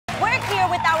here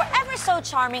with our ever so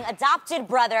charming adopted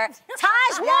brother,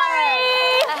 Tahj Mori.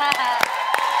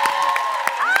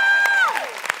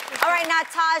 All right, now,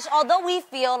 Tahj, although we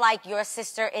feel like your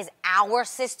sister is our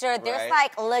sister, there's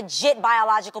like legit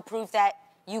biological proof that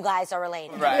you guys are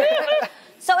related. Right.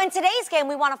 So in today's game,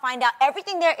 we want to find out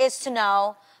everything there is to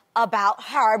know about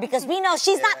her because we know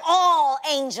she's not all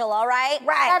angel, all right?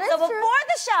 Right. So before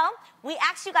the show, we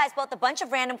asked you guys both a bunch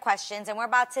of random questions, and we're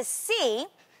about to see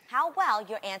how well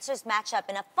your answers match up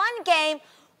in a fun game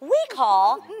we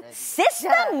call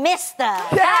Sister Mister.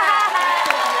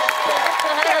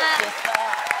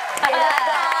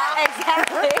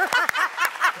 Exactly.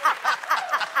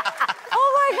 Oh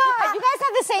my God, you guys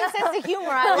have the same sense of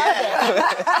humor. I love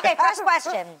it. Okay, first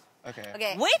question.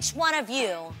 Okay. Which one of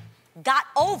you got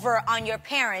over on your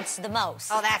parents the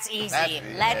most? Oh, that's easy.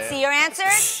 Let's see your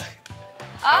answers.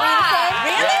 Really?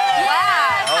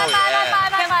 Yeah.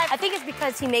 I think it's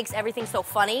because he makes everything so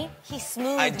funny. He's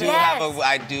smooth. I do have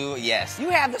a, yes. You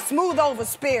have the smooth over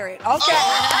spirit. Okay.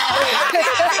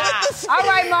 All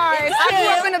right, Mars. I grew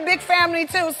up in a big family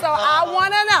too, so I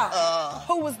want to know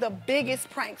who was the biggest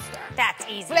prankster. That's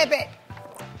easy. Flip it.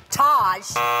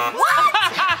 Tahj. What?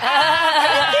 Are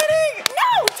you kidding?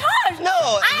 No, Tahj.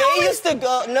 No, they used to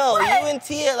go, you and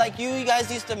Tia, like you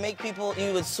guys used to make people,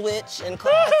 you would switch in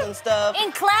class and stuff.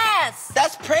 In class.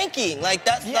 That's pranking, like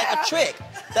that's like a trick.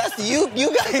 That's you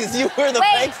guys, you were the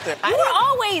prankster. You were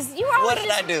always What did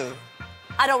I do?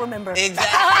 I don't remember.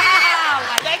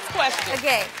 Exactly. Next question.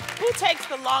 Okay. Who takes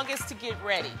the longest to get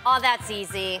ready? Oh, that's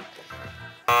easy.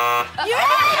 And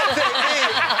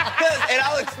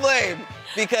I'll explain.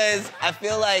 Because I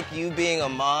feel like you being a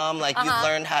mom, like you've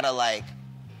learned how to like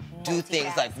do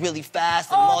things like really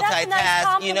fast and multitask,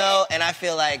 nice you know? And I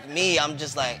feel like me, I'm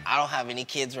just like, I don't have any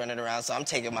kids running around, so I'm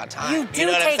taking my time. You do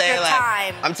know what I'm take saying? your Like,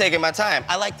 time. I'm taking my time.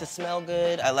 I like to smell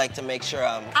good. I like to make sure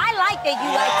I'm... I like that you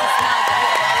like to smell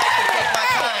good. I like to take my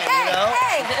time, you know?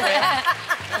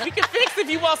 We can fix if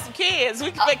you want some kids.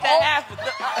 We can make that happen.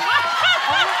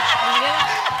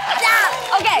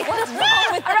 Okay. What's wrong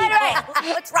with All right.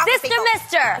 What's wrong with Sister people?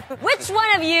 Mister, which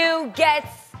one of you gets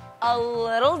a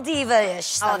little diva-ish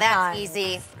sometimes? Oh, that's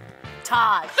easy.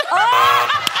 Tahj.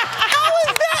 How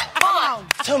is that? Come on.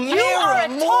 Tamera, You are a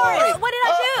Taurus. What did I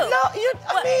do? No,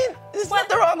 I mean, there's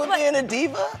nothing wrong with being a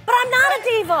diva. But I'm not a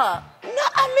diva. No,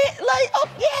 I mean, like,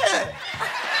 yeah.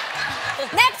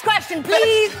 Next question,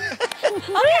 please. Okay,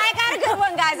 I got a good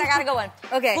one, guys. I got a good one.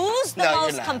 Okay. Who's the No, you're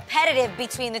most not. competitive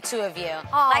between the two of you?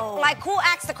 Oh. Like who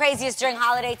acts the craziest during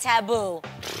holiday taboo?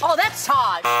 Oh, that's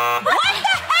Tahj. What the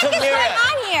heck is Tamera. going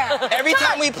on here? Every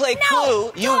time we play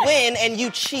Clue, you win and you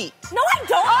cheat. No, I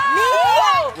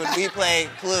don't. When we play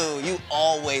Clue, you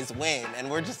always win,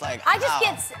 and we're just like, I just how?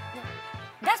 get...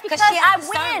 That's because she I has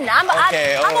win.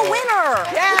 Okay, I'm a winner.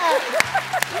 Yeah.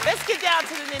 Let's get down to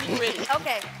the nitty-gritty.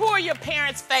 Okay. Who are your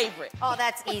parents' favorite? Oh,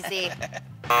 that's easy.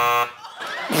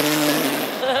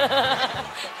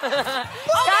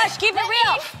 Gosh, keep it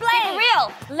real. Keep it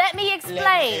real. Let me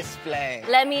explain. Explain.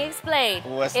 Let me explain.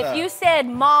 What's if up? you said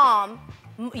mom,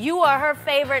 you are her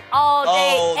favorite all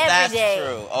day, every day. That's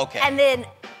true. Okay. And then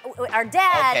our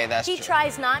dad, Okay, that's he true.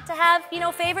 tries not to have,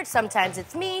 favorites. Sometimes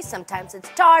it's me, sometimes it's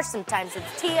Tahj, sometimes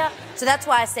it's Tia. So that's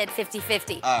why I said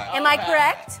 50-50. All right. Am I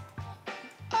correct?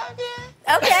 Okay.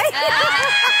 Okay.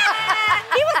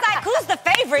 He was like, who's the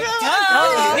favorite?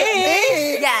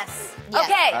 Yes.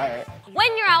 Okay. All right.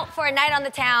 When you're out for a night on the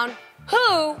town,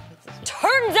 who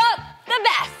turns up the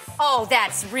best? Oh,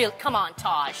 that's real. Come on,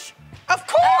 Tahj. Of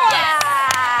course.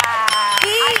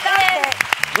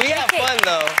 We have fun,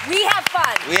 though. We have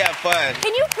fun. We have fun.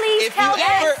 Can you please If tell you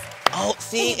us?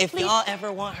 ever, if y'all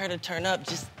ever want her to turn up,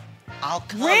 just I'll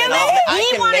come. Really? And I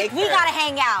can make We her. gotta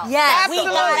hang out. Yes. We That's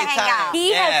the gotta only hang time. out.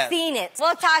 He Yeah. has seen it.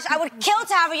 Well, Tahj, I would kill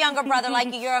to have a younger brother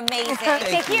like you. You're amazing.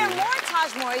 To hear more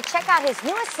Tahj Mori, check out his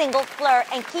newest single, Flirt,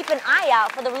 and keep an eye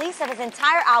out for the release of his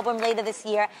entire album later this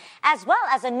year, as well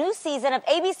as a new season of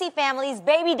ABC Family's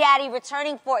Baby Daddy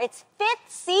returning for its 5th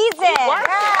season.